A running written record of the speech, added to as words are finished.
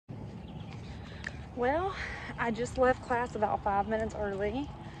Well, I just left class about 5 minutes early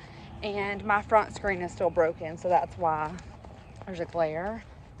and my front screen is still broken, so that's why there's a glare.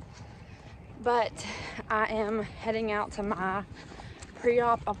 But I am heading out to my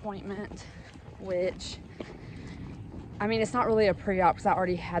pre-op appointment, which, I mean, it's not really a pre-op because I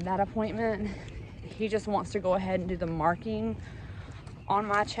already had that appointment. He just wants to go ahead and do the marking on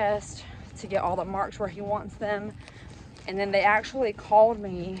my chest to get all the marks where he wants them. And then they actually called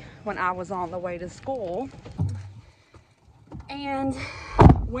me when I was on the way to school. And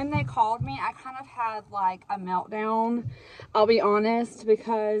when they called me, I kind of had like a meltdown, I'll be honest,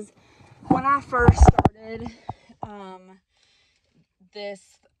 because when I first started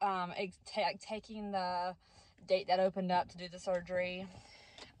taking the date that opened up to do the surgery,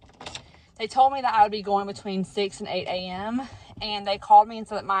 they told me that I would be going between 6 and 8 a.m. And they called me and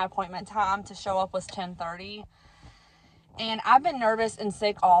said that my appointment time to show up was 10:30. And I've been nervous and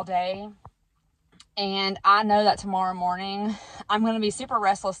sick all day. And I know that tomorrow morning, I'm going to be super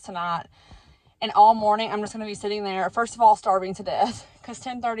restless tonight. And all morning, I'm just going to be sitting there, first of all, starving to death. Because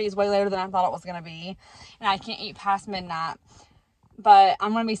 10:30 is way later than I thought it was going to be. And I can't eat past midnight. But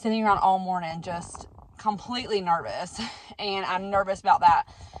I'm going to be sitting around all morning just completely nervous. And I'm nervous about that.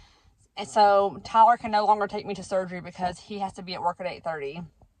 And so Tyler can no longer take me to surgery because he has to be at work at 8:30.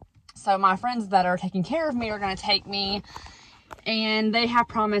 So my friends that are taking care of me are going to take me. And they have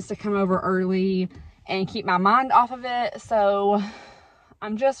promised to come over early and keep my mind off of it. So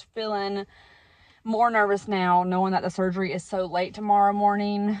I'm just feeling more nervous now, knowing that the surgery is so late tomorrow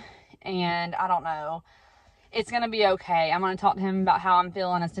morning. And I don't know. It's going to be okay. I'm going to talk to him about how I'm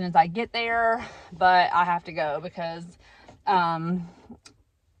feeling as soon as I get there. But I have to go because I'm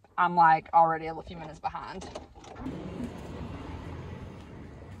like already a few minutes behind.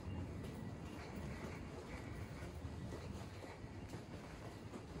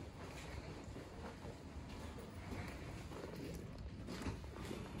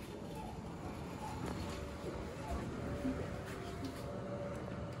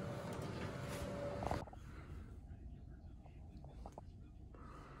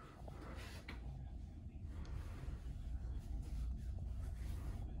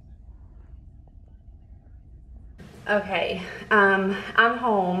 Okay, I'm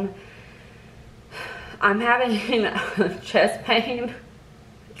home. I'm having chest pain.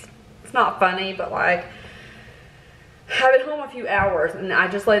 It's not funny, but like, I've been home a few hours and I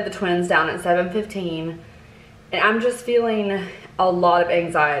just laid the twins down at 7:15 and I'm just feeling a lot of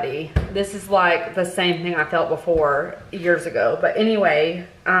anxiety. This is like the same thing I felt before years ago. But anyway,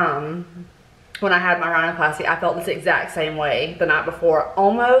 when I had my rhinoplasty, I felt this exact same way the night before.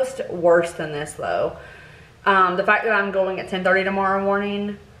 Almost worse than this though. The fact that I'm going at 10:30 tomorrow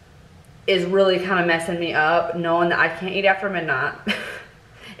morning is really kind of messing me up, knowing that I can't eat after midnight.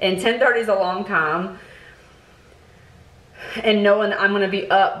 And 10:30 is a long time. And knowing that I'm going to be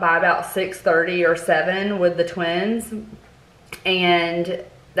up by about 6:30 or 7 with the twins. And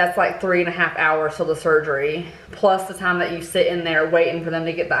that's like 3.5 hours till the surgery. Plus the time that you sit in there waiting for them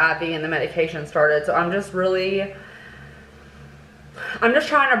to get the IV and the medication started. So I'm just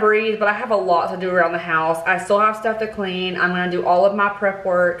trying to breathe, but I have a lot to do around the house. I still have stuff to clean. I'm going to do all of my prep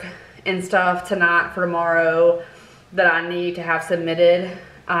work and stuff tonight for tomorrow that I need to have submitted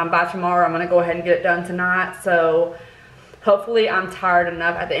by tomorrow. I'm going to go ahead and get it done tonight. So hopefully I'm tired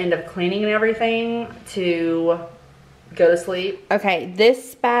enough at the end of cleaning and everything to go to sleep. Okay,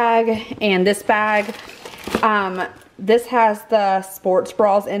 this bag and this bag, this has the sports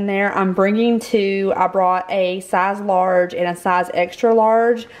bras in there. I brought a size large and a size extra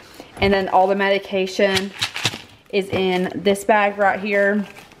large. And then all the medication is in this bag right here.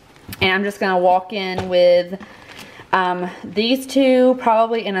 And I'm just going to walk in with these two,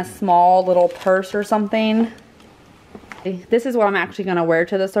 probably in a small little purse or something. This is what I'm actually going to wear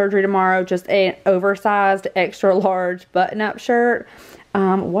to the surgery tomorrow. Just an oversized extra large button-up shirt.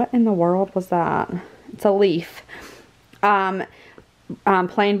 What in the world was that? It's a leaf.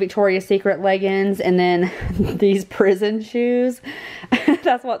 Plain Victoria's Secret leggings, and then these prison shoes.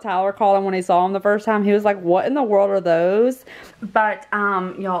 That's what Tyler called them when he saw them the first time. He was like, what in the world are those? But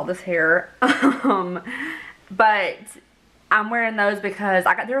y'all, this hair. But I'm wearing those because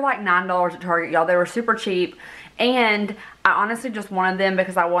they're like $9 at Target, y'all. They were super cheap. And I honestly just wanted them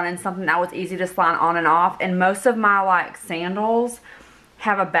because I wanted something that was easy to slide on and off. And most of my like sandals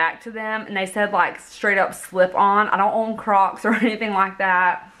have a back to them, and they said like straight up slip on. I don't own Crocs or anything like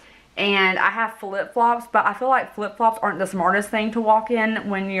that. And I have flip-flops, but I feel like flip-flops aren't the smartest thing to walk in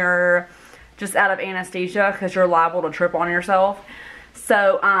when you're just out of anesthesia because you're liable to trip on yourself.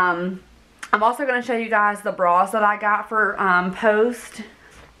 So I'm also going to show you guys the bras that I got for post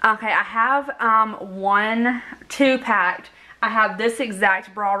Okay, I have two packed. I have this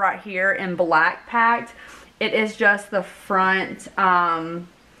exact bra right here in black packed. It is just the front, what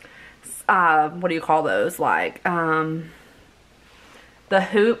do you call those? Like, the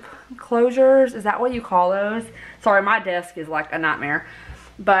hoop closures. Is that what you call those? Sorry, my desk is like a nightmare.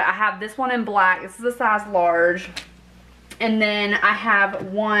 But I have this one in black. This is a size large. And then I have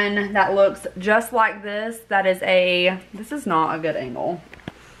one that looks just like this. That is this is not a good angle.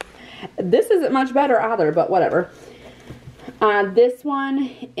 This isn't much better either, but whatever. This one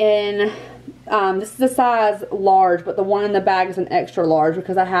in, this is a size large, but the one in the bag is an extra large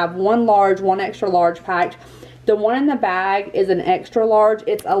because I have one large, one extra large packed. The one in the bag is an extra large.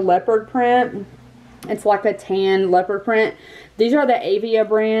 It's a leopard print. It's like a tan leopard print. These are the Avia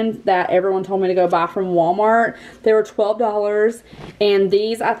brand that everyone told me to go buy from Walmart. They were $12, and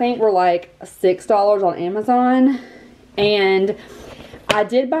these I think were like $6 on Amazon. And I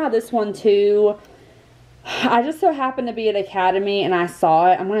did buy this one too. I just so happened to be at Academy and I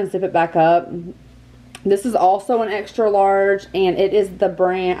saw it. I'm going to zip it back up. This is also an extra large, and it is the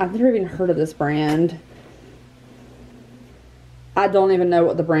brand. I've never even heard of this brand. I don't even know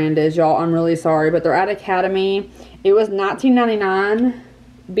what the brand is, y'all. I'm really sorry, but they're at Academy. It was $19.99.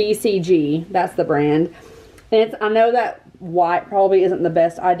 BCG, that's the brand. And I know that white probably isn't the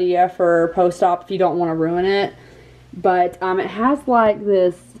best idea for post-op if you don't want to ruin it. But it has like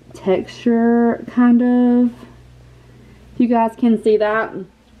this texture, kind of. If you guys can see that.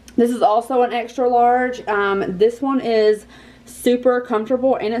 This is also an extra large. This one is super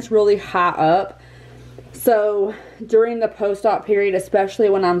comfortable, and it's really high up. So during the post-op period, especially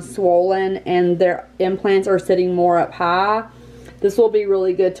when I'm swollen and their implants are sitting more up high, this will be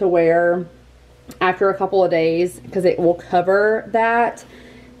really good to wear after a couple of days because it will cover that.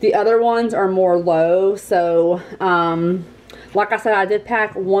 The other ones are more low. So like I said, I did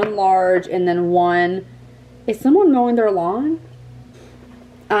pack one large and then one. Is someone mowing their lawn?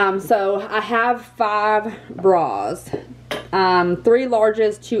 So I have 5 bras, 3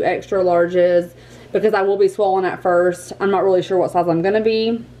 larges, 2 extra larges, because I will be swollen at first. I'm not really sure what size I'm going to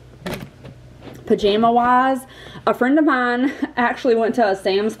be. Pajama wise, a friend of mine actually went to a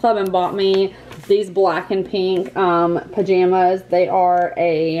Sam's Club and bought me these black and pink pajamas. They are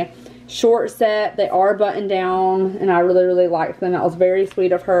a short set. They are button down, and I really, really liked them. That was very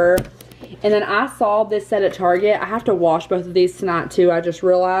sweet of her. And then I saw this set at Target. I have to wash both of these tonight too. I just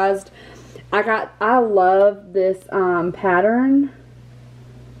realized. I love this pattern.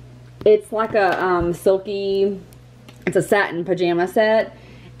 It's like a silky, it's a satin pajama set,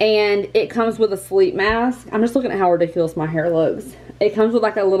 and it comes with a sleep mask. I'm just looking at how ridiculous my hair looks. It comes with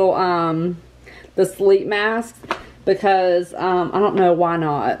like a little, the sleep mask, because I don't know, why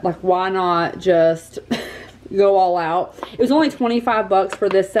not? Like, why not just go all out? It was only 25 bucks for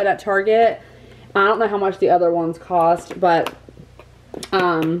this set at Target. I don't know how much the other ones cost, but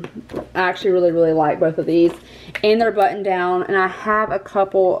I actually really, really like both of these. And they're button down, and I have a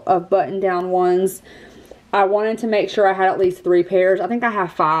couple of button down ones. I wanted to make sure I had at least 3 pairs. I think I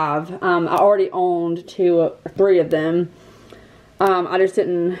have 5. I already owned 2 or 3 of them. I just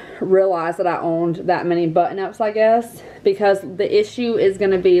didn't realize that I owned that many button-ups, I guess, because the issue is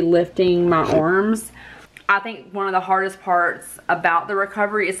going to be lifting my arms. I think one of the hardest parts about the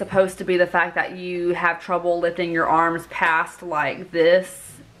recovery is supposed to be the fact that you have trouble lifting your arms past like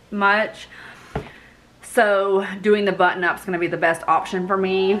this much. So doing the button-up is going to be the best option for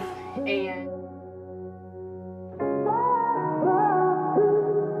me. And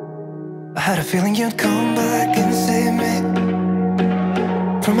I had a feeling you'd come back and save me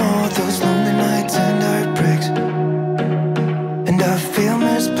from all those lonely nights and heartbreaks. And I feel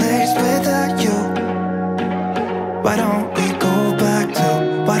misplaced without you. Why don't we go back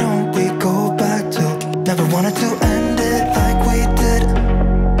to, why don't we go back to, never wanted to end it like we did.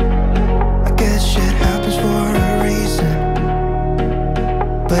 I guess shit happens for a reason,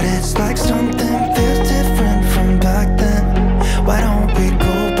 but it's like something feels different from back then. Why don't we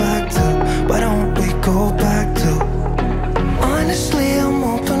go back to, why don't we go back to, honestly I'm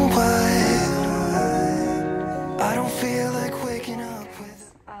open wide. I don't feel like waking up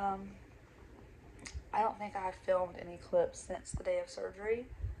with I don't think I've filmed any clips since the day of surgery.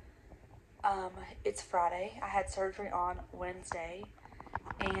 It's Friday. I had surgery on Wednesday,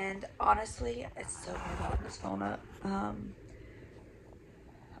 and honestly, it's so hard to hold this phone up.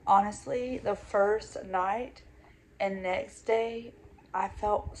 Honestly, the first night and next day, I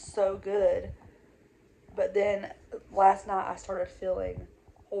felt so good, but then last night I started feeling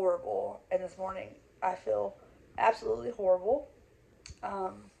horrible, and this morning I feel absolutely horrible.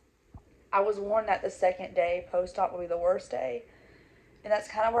 I was warned that the second day post-op would be the worst day, And that's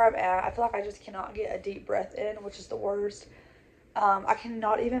kind of where I'm at. I feel like I just cannot get a deep breath in, which is the worst. I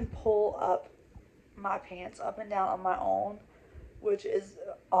cannot even pull up my pants up and down on my own, which is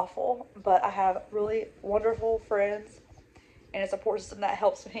awful. But I have really wonderful friends and a support system that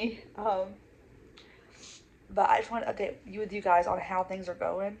helps me. But I just want to update you guys on how things are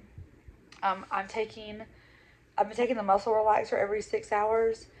going. I've been taking the muscle relaxer every 6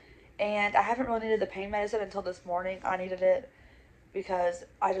 hours, and I haven't really needed the pain medicine until this morning. I needed it because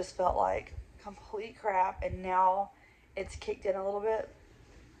I just felt like complete crap, and now it's kicked in a little bit.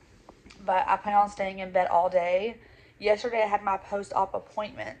 But I plan on staying in bed all day. Yesterday I had my post-op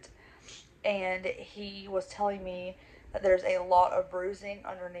appointment, and he was telling me that there's a lot of bruising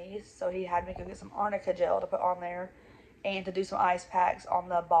underneath, so he had me go get some arnica gel to put on there and to do some ice packs on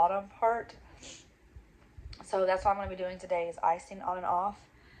the bottom part. So that's what I'm going to be doing today, is icing on and off,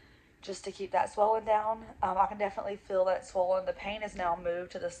 just to keep that swelling down. I can definitely feel that it's swollen. The pain is now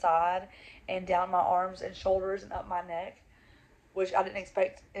moved to the side and down my arms and shoulders and up my neck, which I didn't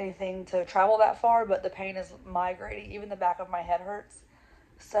expect anything to travel that far, but the pain is migrating. Even the back of my head hurts.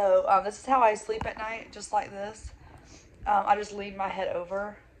 So this is how I sleep at night, just like this. I just lean my head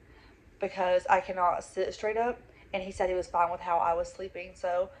over because I cannot sit straight up, and he said he was fine with how I was sleeping.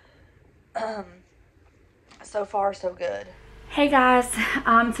 So so far so good. Hey guys,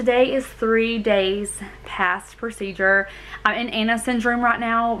 today is 3 days past procedure. I'm in Anna syndrome right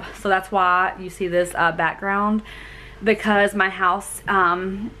now, so that's why you see this background, because my house,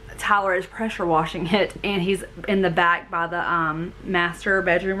 Tyler is pressure washing it, and he's in the back by the master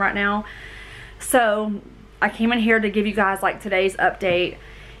bedroom right now. So I came in here to give you guys like today's update,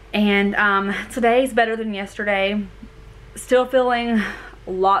 and today's better than yesterday. Still feeling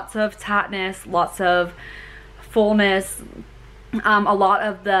lots of tightness, lots of fullness, a lot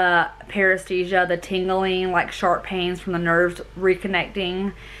of the paresthesia, the tingling, like sharp pains from the nerves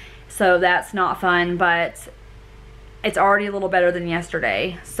reconnecting. So that's not fun, but it's already a little better than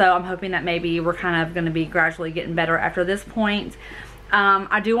yesterday. So I'm hoping that maybe we're kind of going to be gradually getting better after this point.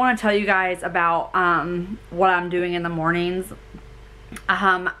 I do want to tell you guys about what I'm doing in the mornings.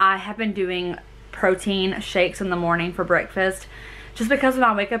 I have been doing protein shakes in the morning for breakfast, just because when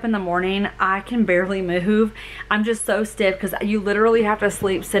I wake up in the morning, I can barely move. I'm just so stiff because you literally have to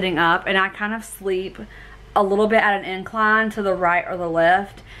sleep sitting up, and I kind of sleep a little bit at an incline to the right or the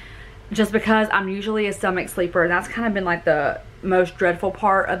left, just because I'm usually a stomach sleeper, and that's kind of been like the most dreadful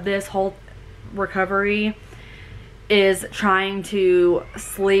part of this whole recovery, is trying to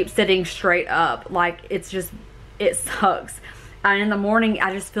sleep sitting straight up. Like, it sucks. And in the morning,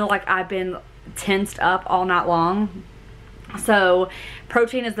 I just feel like I've been tensed up all night long. So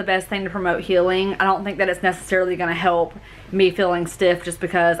protein is the best thing to promote healing. I don't think that it's necessarily going to help me feeling stiff, just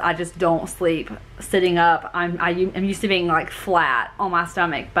because I just don't sleep sitting up. I'm used to being like flat on my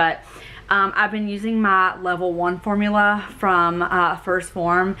stomach. But I've been using my level 1 formula from First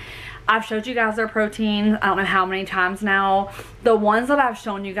Form. I've showed you guys their protein I don't know how many times now. The ones that I've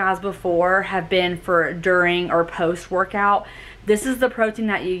shown you guys before have been for during or post workout. This is the protein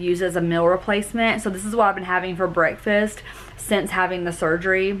that you use as a meal replacement. So this is what I've been having for breakfast since having the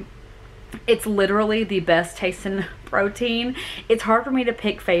surgery. It's literally the best tasting protein. It's hard for me to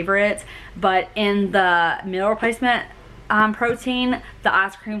pick favorites, but in the meal replacement protein, the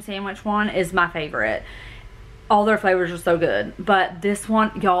ice cream sandwich one is my favorite. All their flavors are so good, but this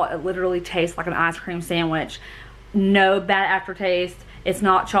one, y'all, it literally tastes like an ice cream sandwich. No bad aftertaste. It's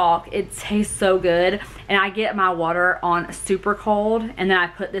not chalk. It tastes so good. And I get my water on super cold, and then I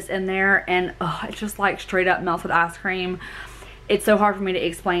put this in there, and it's just like straight up melted ice cream. It's so hard for me to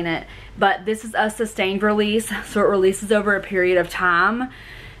explain it, but this is a sustained release, so it releases over a period of time.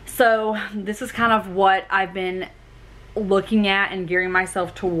 So this is kind of what I've been looking at and gearing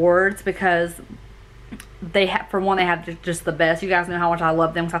myself towards, because they have, for one, they have just the best. You guys know how much I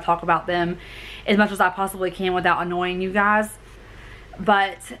love them, because I talk about them as much as I possibly can without annoying you guys.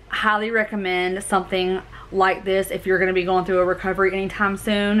 But highly recommend something like this if you're going to be going through a recovery anytime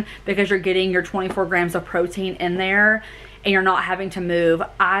soon, because you're getting your 24 grams of protein in there and you're not having to move.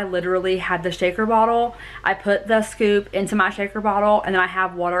 I literally had the shaker bottle. I put the scoop into my shaker bottle, and then I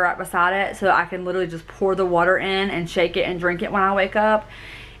have water right beside it, so I can literally just pour the water in and shake it and drink it when I wake up.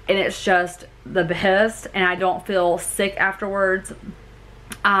 And it's just the best, and I don't feel sick afterwards.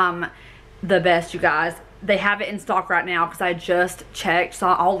 The best, you guys. They have it in stock right now because I just checked, so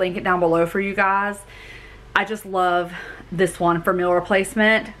I'll link it down below for you guys. I just love this one for meal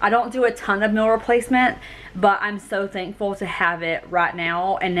replacement. I don't do a ton of meal replacement, but I'm so thankful to have it right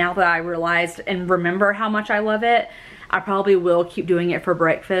now. And now that I realized and remember how much I love it, I probably will keep doing it for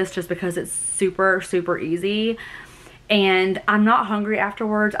breakfast, just because it's super, super easy. and I'm not hungry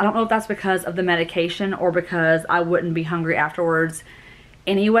afterwards. I don't know if that's because of the medication or because I wouldn't be hungry afterwards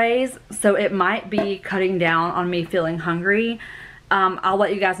anyways. So it might be cutting down on me feeling hungry. I'll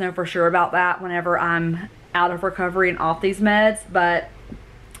let you guys know for sure about that whenever I'm out of recovery and off these meds. But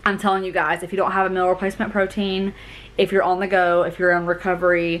I'm telling you guys, if you don't have a meal replacement protein, if you're on the go, if you're in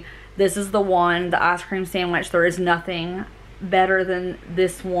recovery, this is the one. The ice cream sandwich, there is nothing better than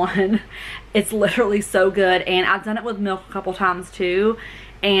this one. It's literally so good, and I've done it with milk a couple times too,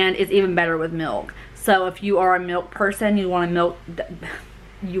 and it's even better with milk. So if you are a milk person, you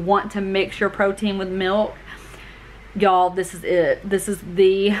want to mix your protein with milk, y'all, this is it. This is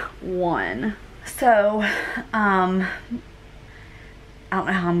the one. So I don't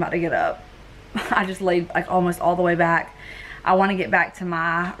know how I'm about to get up. I just laid like almost all the way back. I want to get back to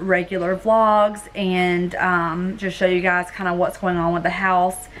my regular vlogs and just show you guys kind of what's going on with the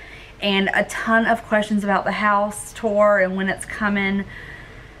house, and a ton of questions about the house tour and when it's coming.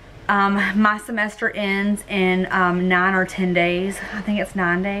 My semester ends in 9 or 10 days. I think it's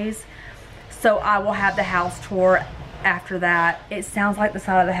 9 days. So I will have the house tour after that. It sounds like the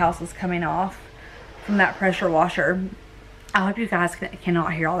side of the house is coming off from that pressure washer. I hope you guys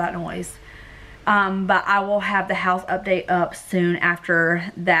cannot hear all that noise. But I will have the house update up soon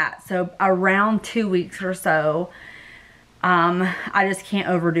after that. So around 2 weeks or so. I just can't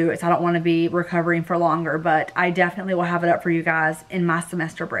overdo it, so I don't want to be recovering for longer. But I definitely will have it up for you guys in my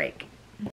semester break.